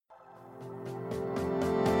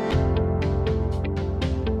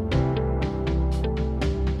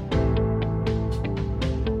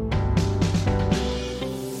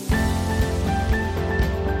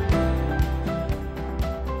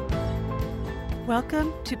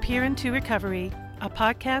Welcome to Peer into Recovery, a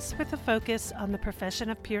podcast with a focus on the profession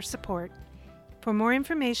of peer support. For more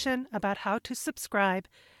information about how to subscribe,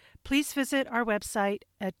 please visit our website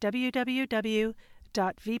at www.vprsn.org.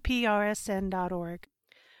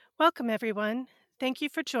 Welcome, everyone. Thank you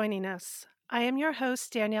for joining us. I am your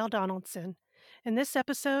host, Danielle Donaldson. In this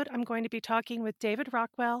episode, I'm going to be talking with David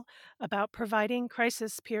Rockwell about providing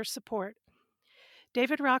crisis peer support.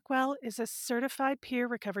 David Rockwell is a certified peer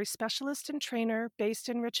recovery specialist and trainer based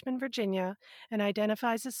in Richmond, Virginia, and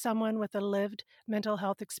identifies as someone with a lived mental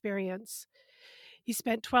health experience. He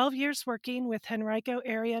spent 12 years working with Henrico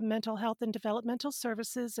Area Mental Health and Developmental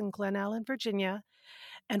Services in Glen Allen, Virginia,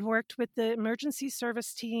 and worked with the emergency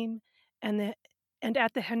service team and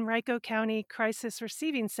at the Henrico County Crisis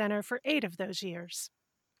Receiving Center for 8 of those years.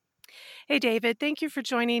 Hey, David, thank you for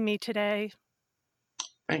joining me today.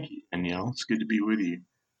 Thank you, Danielle. It's good to be with you.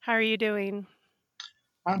 How are you doing?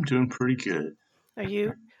 I'm doing pretty good. Are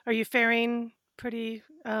you faring pretty?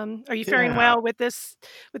 Are you faring well with the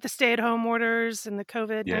stay-at-home orders and the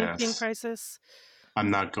COVID-19 Yes. crisis? I'm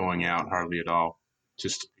not going out hardly at all.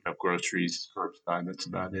 Just to pick up groceries, curbside. That's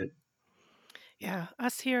about it. Yeah,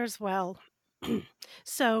 us here as well.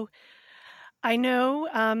 So I know,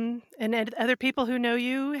 and other people who know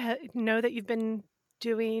you know that you've been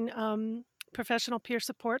doing professional peer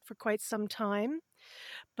support for quite some time.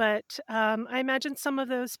 But I imagine some of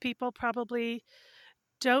those people probably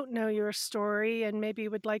don't know your story and maybe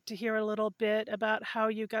would like to hear a little bit about how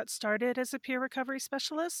you got started as a peer recovery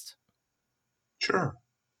specialist. Sure.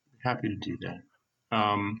 Happy to do that.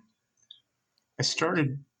 I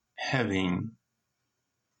started having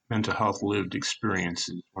mental health lived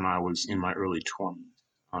experiences when I was in my early 20s.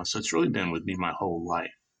 So it's really been with me my whole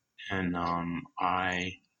life. And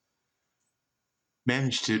I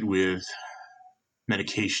managed it with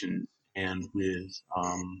medication and with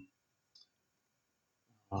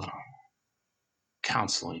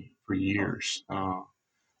counseling for years. I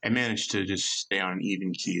managed to just stay on an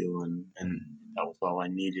even keel, and that was all I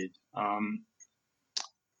needed.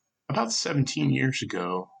 About 17 years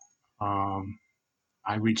ago,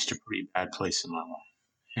 I reached a pretty bad place in my life,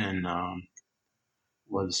 and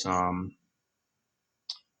was I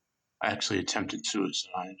actually attempted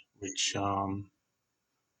suicide, which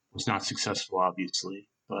was not successful, obviously,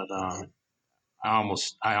 but I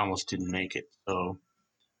almost didn't make it. So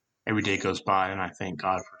every day goes by, and I thank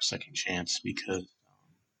God for a second chance because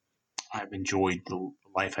I've enjoyed the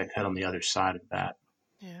life I've had on the other side of that.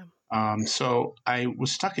 Yeah. So I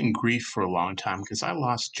was stuck in grief for a long time because I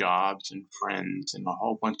lost jobs and friends and a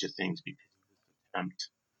whole bunch of things because of this attempt.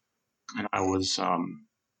 And I was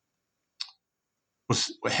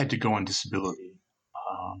had to go on disability.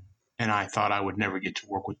 And I thought I would never get to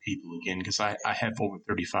work with people again because I have over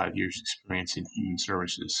 35 years experience in human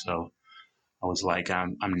services. So I was like,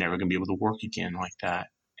 I'm never going to be able to work again like that.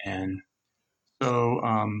 And so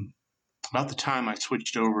about the time I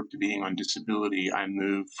switched over to being on disability, I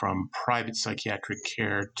moved from private psychiatric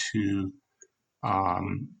care to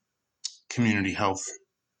community health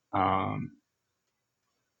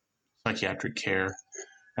psychiatric care.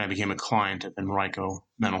 And I became a client of Henrico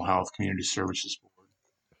Mental Health Community Services Board.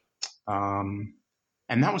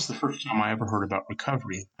 And that was the first time I ever heard about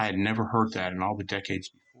recovery. I had never heard that in all the decades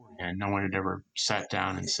beforehand. No one had ever sat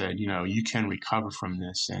down and said, you can recover from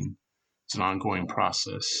this, and it's an ongoing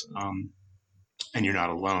process, and you're not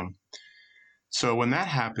alone. So when that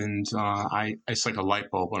happened, it's like a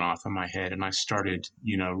light bulb went off in my head, and I started,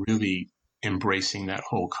 really embracing that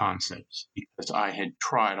whole concept because I had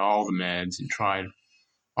tried all the meds and tried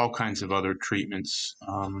all kinds of other treatments.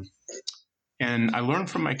 And I learned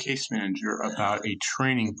from my case manager about a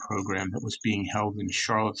training program that was being held in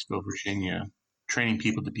Charlottesville, Virginia, training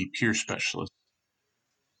people to be peer specialists.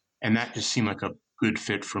 And that just seemed like a good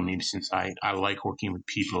fit for me since I like working with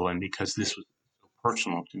people and because this was so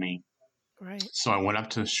personal to me. Right. So I went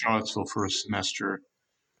up to Charlottesville for a semester,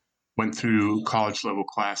 went through college level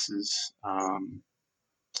classes,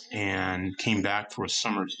 and came back for a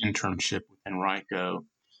summer's internship with Henrico,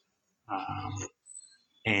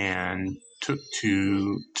 and took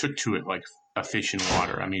to it like a fish in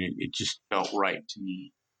water. I mean, it just felt right to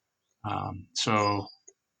me. So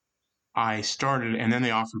I started, and then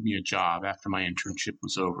they offered me a job after my internship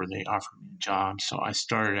was over. They offered me a job, so I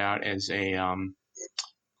started out as a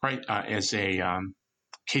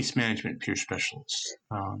case management peer specialist,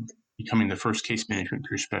 becoming the first case management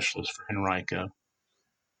peer specialist for Henrico.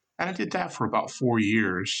 And I did that for about 4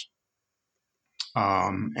 years.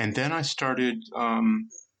 And then I started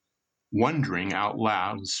wondering out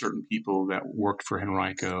loud with certain people that worked for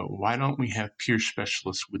Henrico, why don't we have peer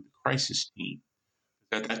specialists with the crisis team?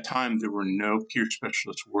 At that time, there were no peer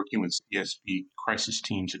specialists working with CSP crisis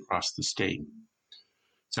teams across the state.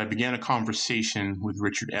 So I began a conversation with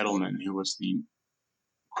Richard Edelman, who was the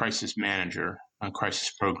crisis manager,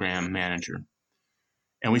 crisis program manager.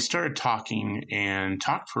 And we started talking and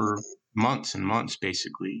talked for months and months,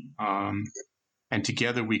 basically. And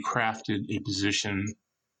together we crafted a position.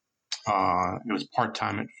 It was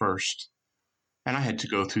part-time at first. And I had to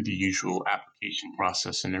go through the usual application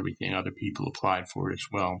process and everything. Other people applied for it as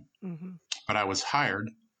well. Mm-hmm. But I was hired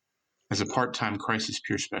as a part-time crisis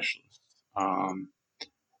peer specialist.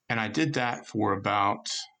 And I did that for about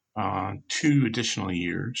 2 additional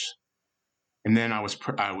years. And then I was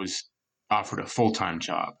offered a full-time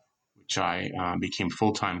job, which I became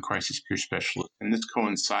full-time crisis peer specialist. And this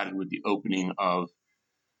coincided with the opening of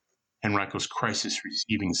Henrico's Crisis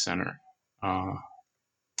Receiving Center.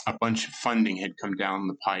 A bunch of funding had come down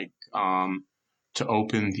the pike to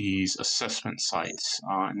open these assessment sites.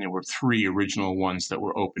 And there were 3 original ones that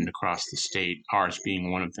were opened across the state, ours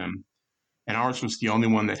being one of them. And ours was the only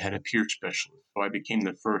one that had a peer specialist. So I became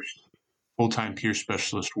the first full-time peer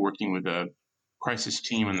specialist working with a crisis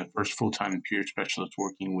team and the first full-time peer specialist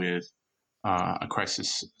working with a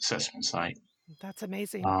crisis assessment site. That's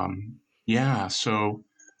amazing. Yeah. So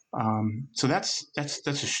that's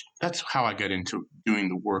how I got into doing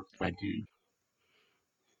the work that I do.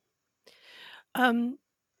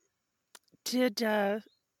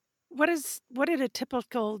 What did a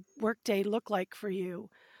typical workday look like for you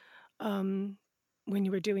when you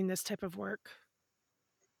were doing this type of work?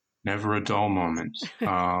 Never a dull moment.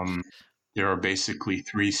 There are basically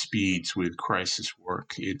 3 speeds with crisis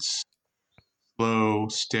work. It's slow,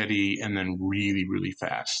 steady, and then really, really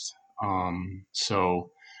fast.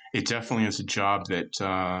 So it definitely is a job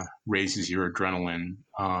that raises your adrenaline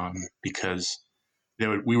because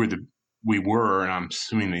we were, and I'm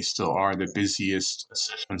assuming they still are, the busiest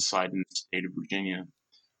assessment site in the state of Virginia.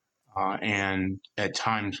 And at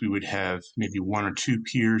times we would have maybe 1 or 2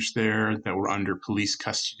 peers there that were under police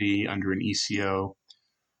custody, under an ECO.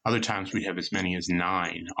 Other times we'd have as many as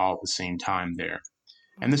 9 all at the same time there.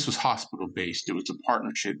 And this was hospital-based. It was a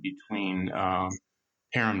partnership between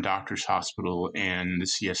Parham Doctors Hospital and the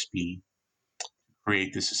CSB to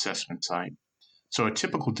create this assessment site. So a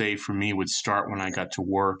typical day for me would start when I got to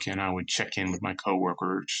work, and I would check in with my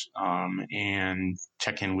coworkers and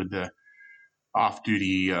check in with the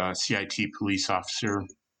off-duty CIT police officer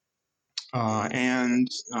and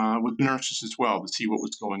with the nurses as well to see what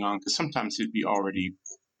was going on, because sometimes there'd be already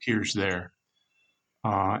peers there.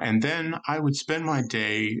 And then I would spend my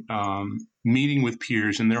day meeting with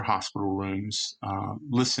peers in their hospital rooms,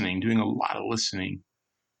 listening, doing a lot of listening.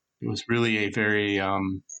 It was really a very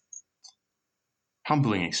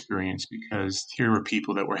humbling experience because here were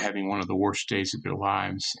people that were having one of the worst days of their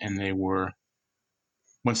lives, and they were,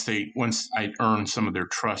 once I earned some of their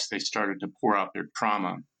trust, they started to pour out their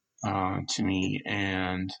trauma to me.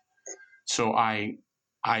 And so I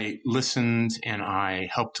listened and I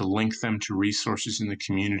helped to link them to resources in the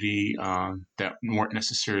community that weren't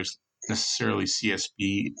necessarily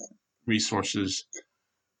CSB resources,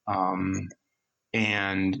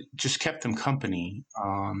 and just kept them company.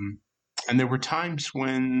 And there were times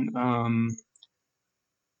when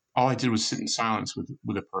all I did was sit in silence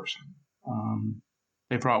with a person.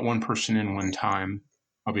 They brought one person in one time.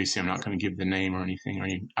 Obviously, I'm not going to give the name or anything or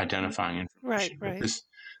any identifying information. Right. But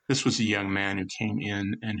this was a young man who came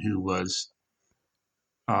in and who was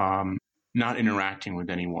not interacting with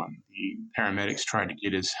anyone. The paramedics tried to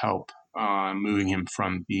get his help, moving him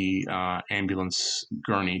from the ambulance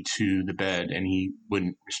gurney to the bed, and he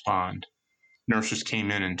wouldn't respond. Nurses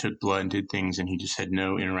came in and took blood and did things, and he just had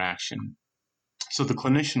no interaction. So the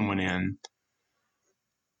clinician went in.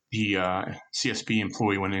 The CSB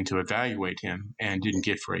employee went in to evaluate him and didn't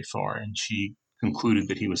get very far, and she concluded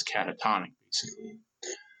that he was catatonic, basically.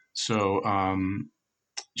 So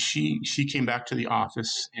she came back to the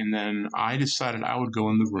office, and then I decided I would go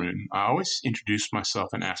in the room. I always introduce myself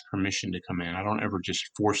and ask permission to come in. I don't ever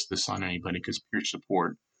just force this on anybody because peer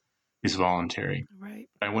support is voluntary. Right.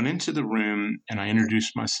 I went into the room and I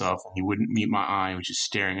introduced myself, and he wouldn't meet my eye. He was just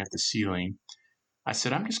staring at the ceiling. I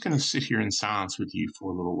said, I'm just going to sit here in silence with you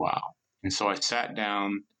for a little while. And so I sat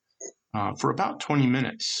down for about 20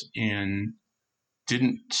 minutes and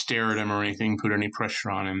didn't stare at him or anything, put any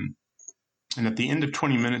pressure on him. And at the end of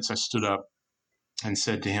 20 minutes, I stood up and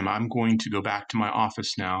said to him, I'm going to go back to my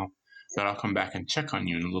office now, but I'll come back and check on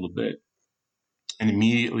you in a little bit. And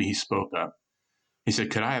immediately he spoke up. He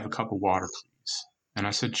said, could I have a cup of water, please? And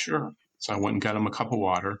I said, sure. So I went and got him a cup of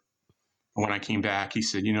water. And when I came back, he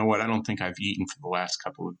said, you know what? I don't think I've eaten for the last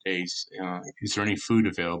couple of days. Is there any food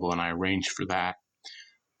available? And I arranged for that.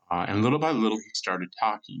 And little by little, he started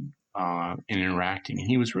talking and interacting. And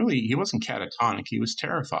he wasn't catatonic. He was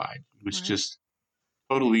terrified. He was Right. just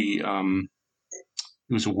totally,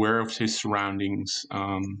 he was aware of his surroundings.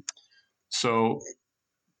 So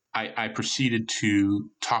I proceeded to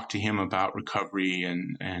talk to him about recovery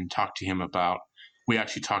and talk to him about, we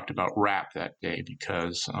actually talked about RAP that day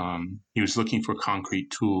because he was looking for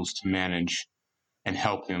concrete tools to manage and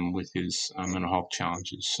help him with his mental health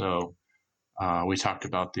challenges. So we talked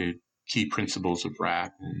about the key principles of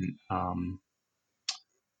RAP. And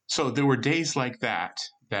so there were days like that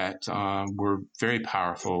that were very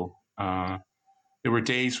powerful. There were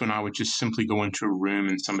days when I would just simply go into a room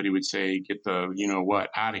and somebody would say, "Get the you know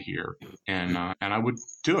what out of here," and I would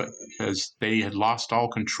do it because they had lost all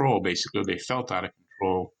control. Basically, they felt out of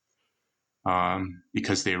control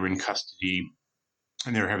because they were in custody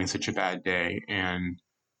and they were having such a bad day. And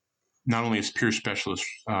not only as peer specialist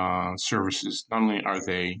services, not only are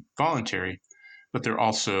they voluntary, but they're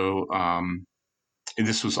also. And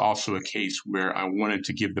this was also a case where I wanted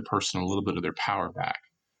to give the person a little bit of their power back.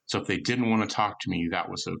 So if they didn't want to talk to me, that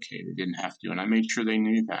was okay. They didn't have to. And I made sure they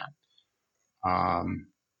knew that.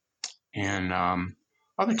 And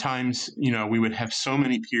other times, we would have so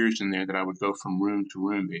many peers in there that I would go from room to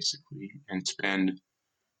room basically and spend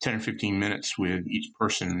 10 or 15 minutes with each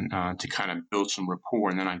person to kind of build some rapport.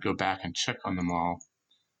 And then I'd go back and check on them all.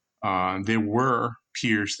 There were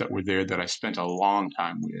peers that were there that I spent a long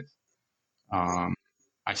time with.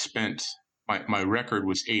 I spent my record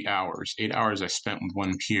was 8 hours. 8 hours I spent with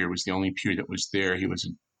one peer. Was the only peer that was there. He was a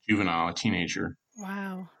juvenile, a teenager,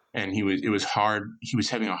 Wow. and it was hard. He was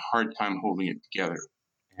having a hard time holding it together.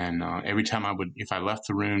 And every time if I left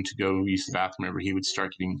the room to go use the bathroom, he would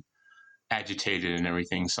start getting agitated and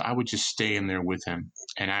everything. So I would just stay in there with him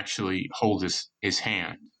and actually hold his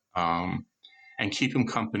hand and keep him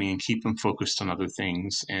company and keep him focused on other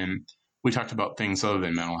things. And we talked about things other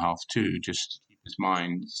than mental health too, just to keep his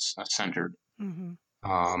mind centered.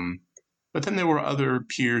 Mm-hmm. But then there were other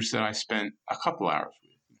peers that I spent a couple hours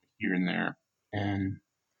with here and there. And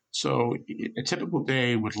so a typical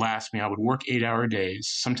day would last me, I would work 8-hour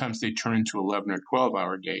days. Sometimes they turn into 11 or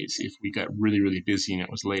 12-hour days if we got really, really busy and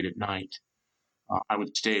it was late at night. I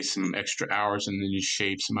would stay some extra hours and then just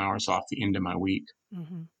shave some hours off the end of my week.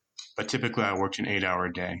 Mm-hmm. But typically I worked an 8-hour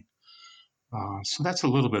day. So that's a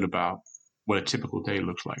little bit about what a typical day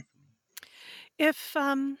looks like. If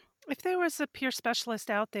there was a peer specialist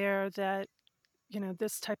out there that,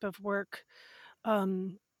 this type of work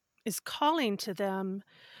um, is calling to them,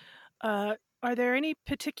 uh, are there any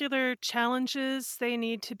particular challenges they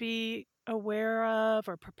need to be aware of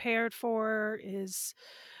or prepared for?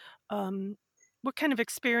 Um, what kind of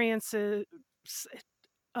experiences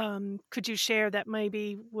could you share that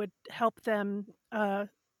maybe would help them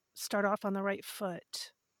start off on the right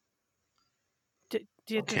foot? Does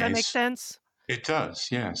that Okay, make sense? it does,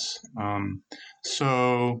 yes.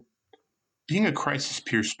 So being a crisis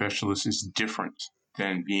peer specialist is different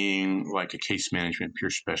than being like a case management peer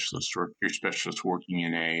specialist or a peer specialist working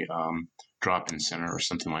in a drop-in center or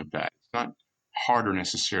something like that. It's not harder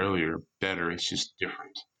necessarily or better, it's just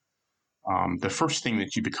different. The first thing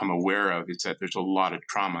that you become aware of is that there's a lot of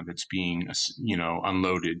trauma that's being,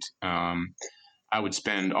 unloaded. I would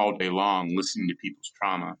spend all day long listening to people's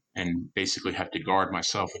trauma and basically have to guard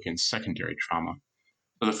myself against secondary trauma.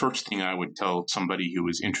 So the first thing I would tell somebody who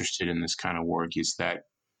is interested in this kind of work is that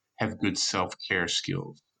have good self-care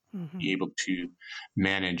skills, Mm-hmm. be able to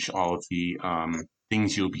manage all of the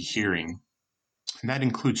things you'll be hearing. And that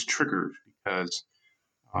includes triggers because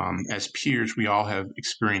as peers, we all have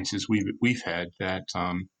experiences we've had that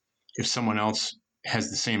if someone else has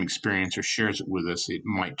the same experience or shares it with us, it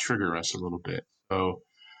might trigger us a little bit. So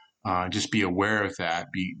just be aware of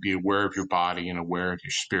that. Be aware of your body and aware of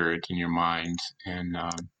your spirit and your mind and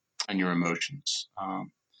your emotions.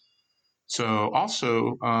 So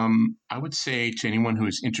also, I would say to anyone who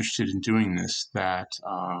is interested in doing this that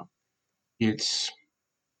it's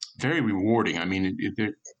very rewarding. I mean,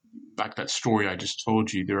 like that story I just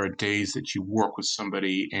told you, there are days that you work with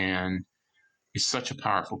somebody and it's such a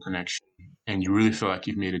powerful connection and you really feel like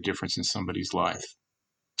you've made a difference in somebody's life.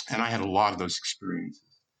 And I had a lot of those experiences.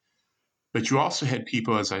 But you also had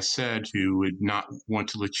people, as I said, who would not want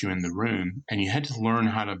to let you in the room, and you had to learn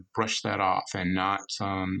how to brush that off and not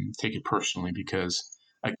take it personally because,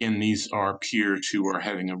 again, these are peers who are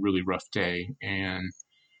having a really rough day and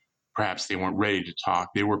perhaps they weren't ready to talk.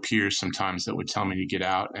 There were peers sometimes that would tell me to get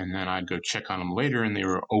out, and then I'd go check on them later, and they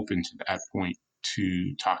were open to that point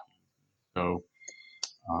to talking. So,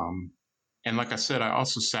 and like I said, I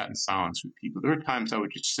also sat in silence with people. There were times I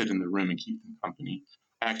would just sit in the room and keep them company.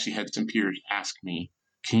 I actually had some peers ask me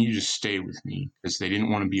can you just stay with me? Because they didn't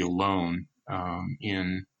want to be alone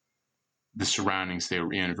in the surroundings they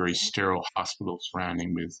were in, a very sterile hospital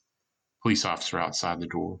surrounding with police officer outside the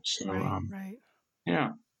door. So, Right, right.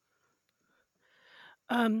 yeah.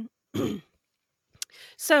 Um,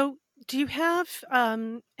 so do you have,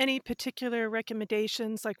 any particular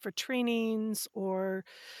recommendations, like, for trainings or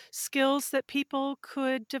skills that people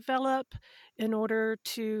could develop in order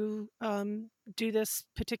to, do this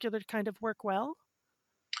particular kind of work well?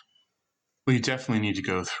 Well, you definitely need to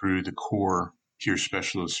go through the core peer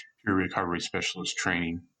recovery specialist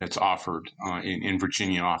training that's offered in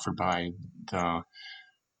Virginia, offered by the,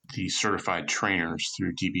 the certified trainers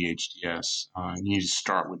through DBHDS. You need to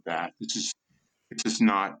start with that. It's just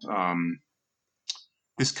not,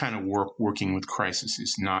 this kind of working with crisis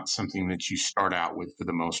is not something that you start out with for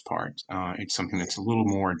the most part. It's something that's a little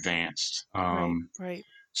more advanced. Right, right.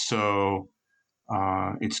 So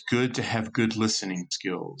it's good to have good listening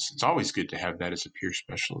skills. It's always good to have that as a peer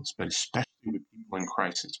specialist, but especially with people in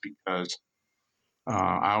crisis, because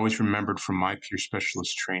I always remembered from my peer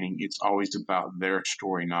specialist training, it's always about their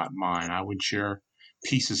story, not mine. I would share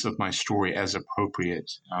pieces of my story as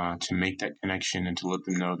appropriate to make that connection and to let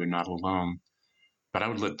them know they're not alone. But I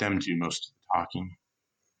would let them do most of the talking,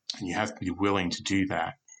 and you have to be willing to do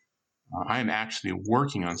that. I am actually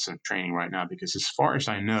working on some training right now because, as far as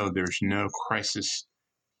I know, there's no crisis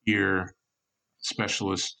peer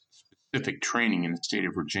specialist specific training in the state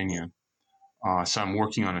of Virginia. So I'm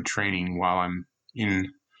working on a training while I'm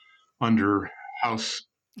in under house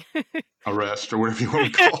arrest or whatever you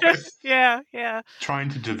want to call it, Yeah, yeah. trying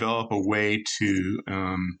to develop a way to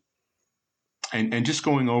and just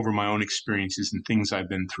going over my own experiences and things I've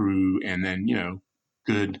been through, and then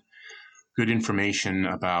good good information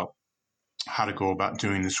about how to go about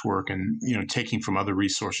doing this work, and taking from other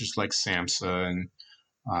resources like SAMHSA, and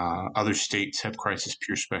other states have crisis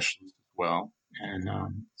peer specialists as well.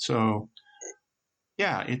 And so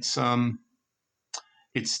yeah, it's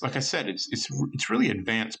like I said, it's really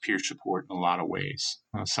advanced peer support in a lot of ways.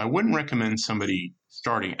 So I wouldn't recommend somebody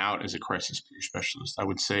starting out as a crisis peer specialist. I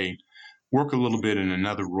would say work a little bit in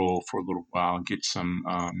another role for a little while, get some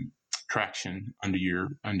traction under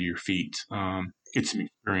your feet, get some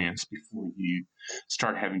experience before you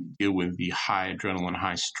start having to deal with the high adrenaline,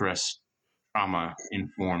 high stress, trauma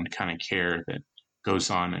informed kind of care that goes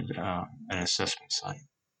on at an assessment site.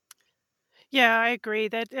 Yeah, I agree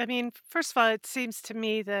that I mean, first of all, it seems to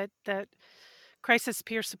me that crisis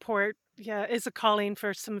peer support, yeah, is a calling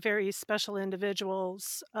for some very special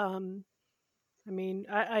individuals. I mean,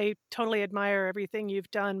 I totally admire everything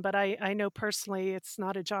you've done, but I know personally it's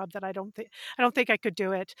not a job that I don't think I could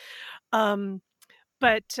do it. Um,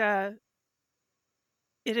 but it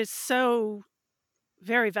is so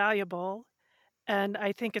very valuable, and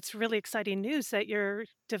I think it's really exciting news that you're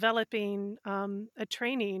developing a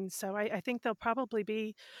training. So I think there'll probably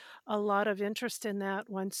be a lot of interest in that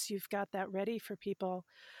once you've got that ready for people.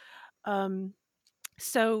 Um,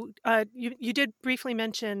 you did briefly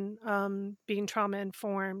mention being trauma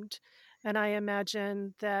informed, and I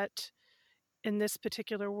imagine that in this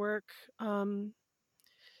particular work,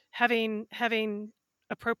 having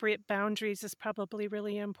appropriate boundaries is probably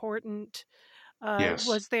really important. Yes.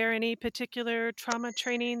 Was there any particular trauma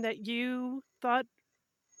training that you thought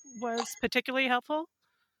was particularly helpful?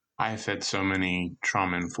 I've had so many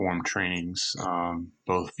trauma informed trainings,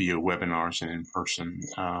 both via webinars and in person.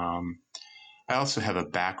 I also have a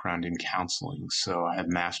background in counseling, so I have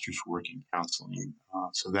master's work in counseling.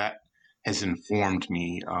 So that has informed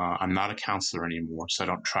me. I'm not a counselor anymore, so I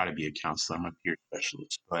don't try to be a counselor. I'm a peer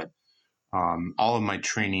specialist. But all of my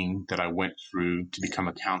training that I went through to become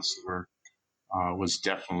a counselor was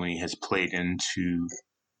definitely has played into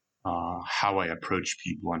how I approach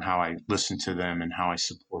people and how I listen to them and how I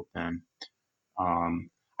support them. Um,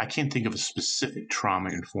 I can't think of a specific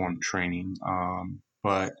trauma informed training,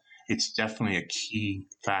 but it's definitely a key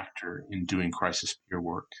factor in doing crisis peer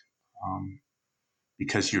work, um,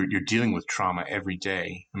 because you're dealing with trauma every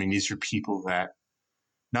day. I mean, these are people that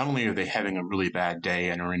not only are they having a really bad day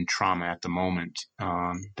and are in trauma at the moment,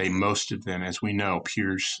 most of them, as we know,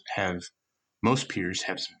 most peers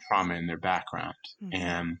have some trauma in their background, Mhm.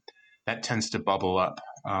 and that tends to bubble up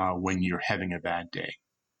when you're having a bad day.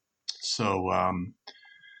 So,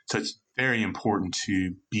 so it's very important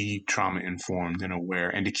to be trauma informed and aware,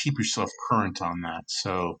 and to keep yourself current on that.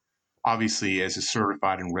 So, obviously, as a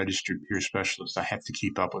certified and registered peer specialist, I have to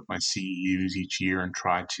keep up with my CEUs each year and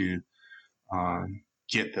try to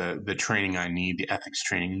get the training I need, the ethics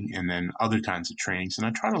training, and then other kinds of trainings. And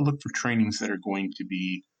I try to look for trainings that are going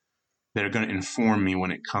to inform me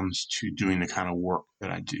when it comes to doing the kind of work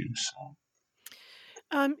that I do. So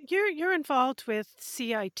You're involved with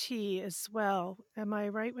CIT as well. Am I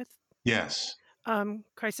right with Yes,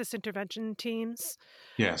 crisis intervention teams?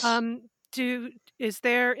 yes, Um, do is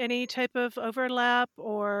there any type of overlap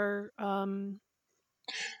or yes.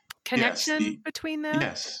 connection between that?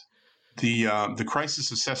 Yes, the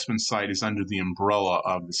crisis assessment site is under the umbrella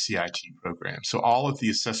of the CIT program. So all of the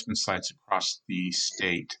assessment sites across the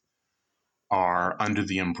state are under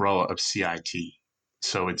the umbrella of CIT.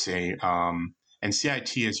 So it's and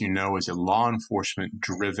CIT, as you know, is a law enforcement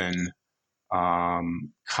driven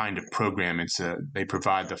kind of program. They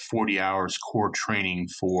provide the 40 hours core training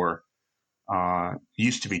for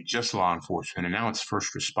used to be just law enforcement, and now it's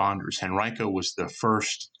first responders. Henrico was the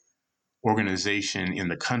first organization in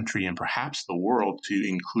the country and perhaps the world to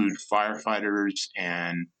include firefighters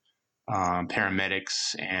and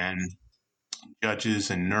paramedics and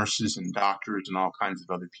judges and nurses and doctors and all kinds of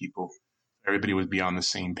other people. Everybody would be on the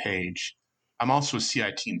same page. I'm also a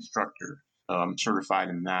CIT instructor. I'm certified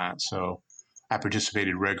in that. So I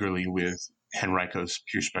participated regularly with Henrico's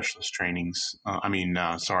peer specialist trainings.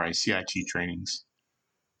 CIT trainings.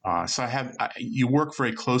 You work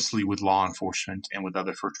very closely with law enforcement and with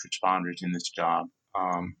other first responders in this job.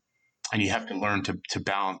 And you have to learn to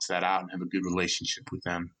balance that out and have a good relationship with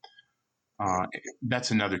them. Uh, that's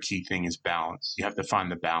another key thing is balance. You have to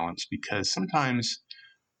find the balance because sometimes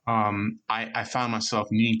I found myself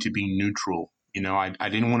needing to be neutral. I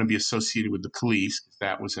didn't want to be associated with the police because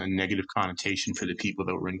that was a negative connotation for the people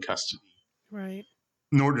that were in custody. Right.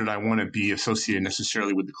 Nor did I want to be associated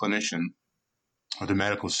necessarily with the clinician or the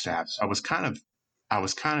medical staff. So I was kind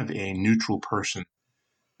of a neutral person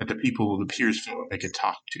that the peers felt they could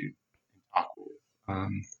talk with.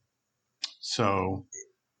 Um, so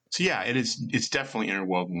so yeah, it's definitely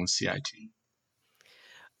interwoven with CIT.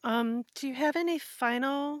 Do you have any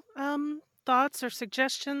final thoughts or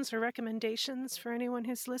suggestions or recommendations for anyone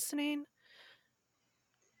who's listening?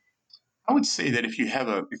 I would say that if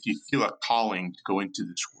you feel a calling to go into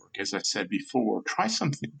this work, as I said before, try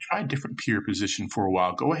a different peer position for a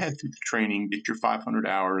while. Go ahead through the training, get your 500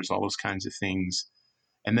 hours, all those kinds of things,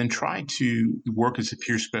 and then try to work as a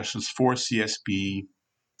peer specialist for CSB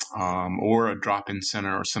or a drop-in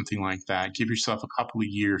center or something like that. Give yourself a couple of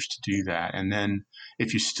years to do that, and then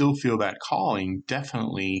if you still feel that calling,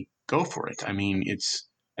 definitely go for it. I mean,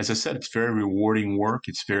 as I said, it's very rewarding work.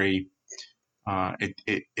 It's very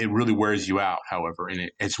it really wears you out, however,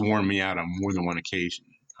 and it's worn me out on more than one occasion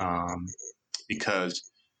um, because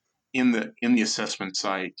in the assessment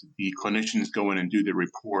site, the clinicians go in and do their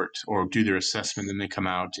report or do their assessment, and they come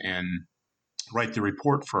out and write the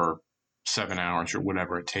report for 7 hours or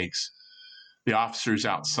whatever it takes. The officers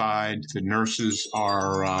outside, the nurses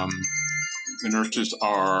are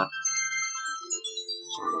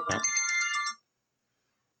sorry about that.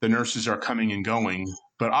 The nurses are coming and going,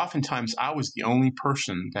 but oftentimes I was the only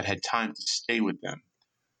person that had time to stay with them.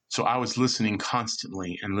 So I was listening Mm.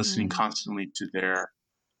 constantly to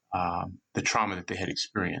the trauma that they had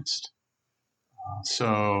experienced.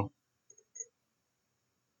 So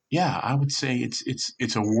yeah, I would say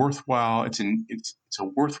it's a worthwhile it's a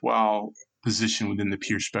worthwhile position within the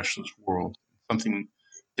peer specialist world. Something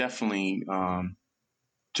definitely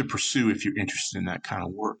to pursue if you're interested in that kind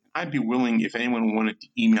of work. I'd be willing if anyone wanted to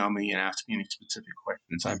email me and ask me any specific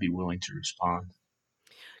questions. I'd be willing to respond.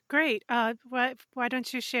 Great. Why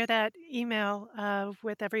don't you share that email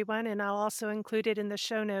with everyone, and I'll also include it in the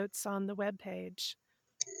show notes on the webpage.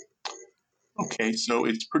 Okay, so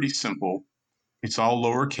it's pretty simple. It's all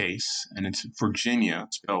lowercase and it's Virginia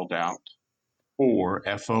spelled out for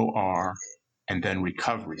FOR and then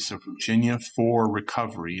recovery. So Virginia for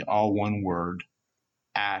recovery, all one word,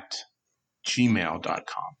 at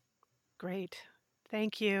gmail.com. Great.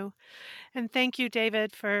 Thank you. And thank you,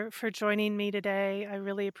 David, for joining me today. I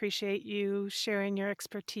really appreciate you sharing your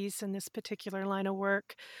expertise in this particular line of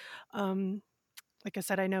work. Um, like I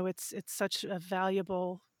said, I know it's such a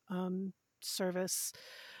valuable service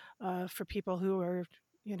for people who are,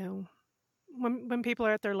 you know, when people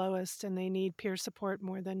are at their lowest and they need peer support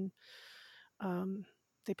more than um,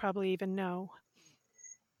 they probably even know.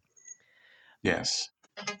 Yes.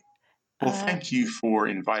 Well, Uh, thank you for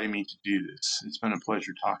inviting me to do this. It's been a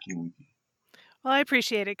pleasure talking with you. well, I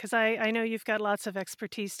appreciate it because I know you've got lots of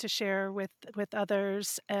expertise to share with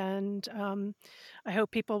others, and I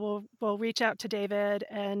hope people will reach out to David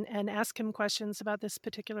and ask him questions about this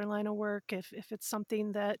particular line of work if it's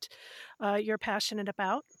something that you're passionate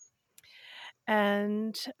about.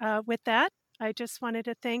 And with that, I just wanted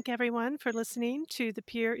to thank everyone for listening to the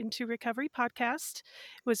Peer into Recovery podcast.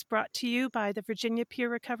 It was brought to you by the Virginia Peer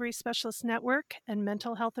Recovery Specialist Network and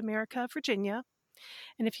Mental Health America of Virginia.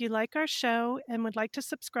 And if you like our show and would like to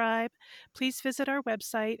subscribe, please visit our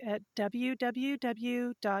website at www.vprsn.org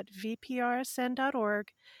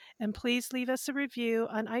and please leave us a review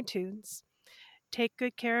on iTunes. Take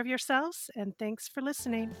good care of yourselves, and thanks for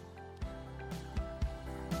listening.